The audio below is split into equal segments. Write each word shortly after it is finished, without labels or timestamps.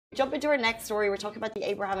Jump into our next story. We're talking about the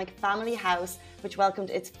Abrahamic family house, which welcomed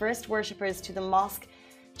its first worshippers to the mosque,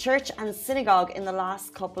 church and synagogue in the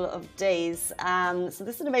last couple of days. So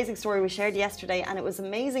this is an amazing story we shared yesterday, and it was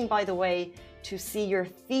amazing, by the way, to see your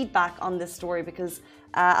feedback on this story, because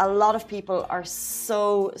a lot of people are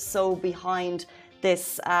so behind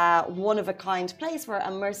this one-of-a-kind place where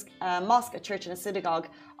a mosque, a church and a synagogue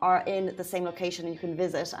are in the same location and you can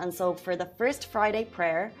visit. And so for the first Friday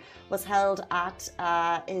prayer was held at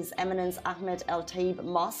His Eminence Ahmed El Taib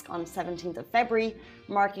Mosque on 17th of February,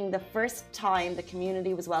 marking the first time the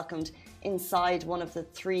community was welcomed inside one of the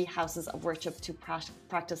three houses of worship to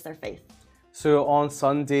practice their faith. So on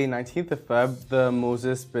Sunday, 19th of Feb, the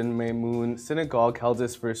Moses bin Maymun Synagogue held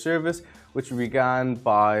its first service, which began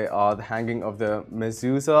by the hanging of the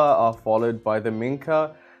mezuzah, followed by the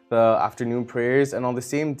mincha, the afternoon prayers, and on the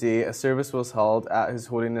same day, a service was held at His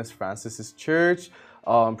Holiness Francis's Church,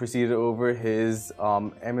 preceded over His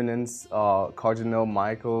Eminence Cardinal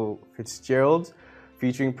Michael Fitzgerald,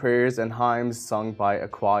 featuring prayers and hymns sung by a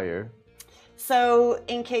choir. So,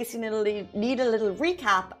 in case you need a little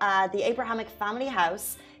recap, the Abrahamic family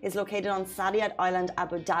house is located on Saadiyat Island,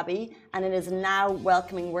 Abu Dhabi, and it is now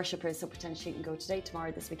welcoming worshippers. So potentially you can go today,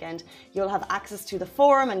 tomorrow, this weekend. You'll have access to the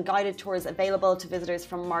forum and guided tours available to visitors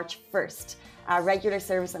from March 1st. Regular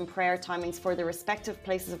service and prayer timings for the respective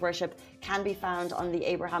places of worship can be found on the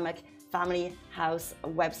Abrahamic family house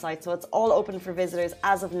website. So it's all open for visitors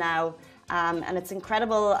as of now. And it's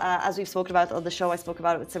incredible, as we've spoken about on the show. I spoke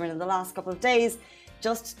about it with Simran in the last couple of days.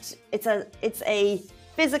 It's a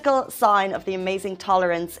physical sign of the amazing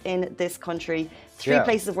tolerance in this country. Three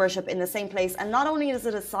places of worship in the same place. And not only is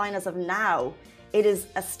it a sign as of now, it is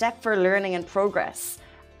a step for learning and progress.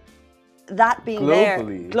 That being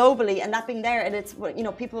globally, and that being there, and it's, you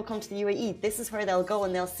know, people will come to the UAE. This is where they'll go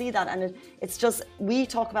and they'll see that, and it's just, we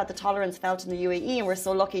talk about the tolerance felt in the UAE, and we're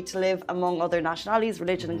so lucky to live among other nationalities,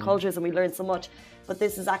 religion, and cultures, and we learn so much. But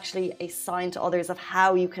this is actually a sign to others of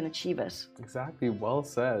how you can achieve it. Exactly, well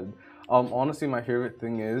said. Honestly, my favorite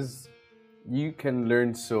thing is you can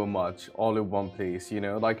learn so much all in one place. You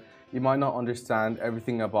know, like, you might not understand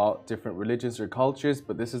everything about different religions or cultures,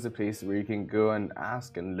 but this is a place where you can go and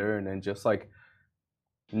ask and learn and just like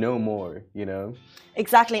know more, you know?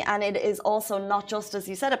 Exactly, and it is also not just, as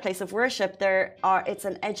you said, a place of worship. It's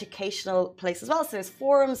an educational place as well. So there's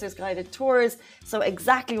forums, there's guided tours. So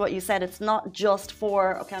exactly what you said, it's not just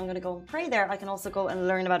for, okay, I'm going to go and pray there. I can also go and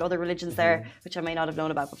learn about other religions there, which I may not have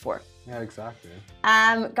known about before. Yeah, exactly.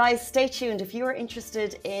 Guys, stay tuned. If you are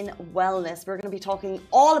interested in wellness, we're going to be talking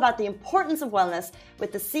all about the importance of wellness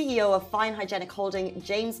with the CEO of Fine Hygienic Holding,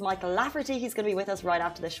 James Michael Lafferty. He's going to be with us right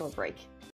after this short break.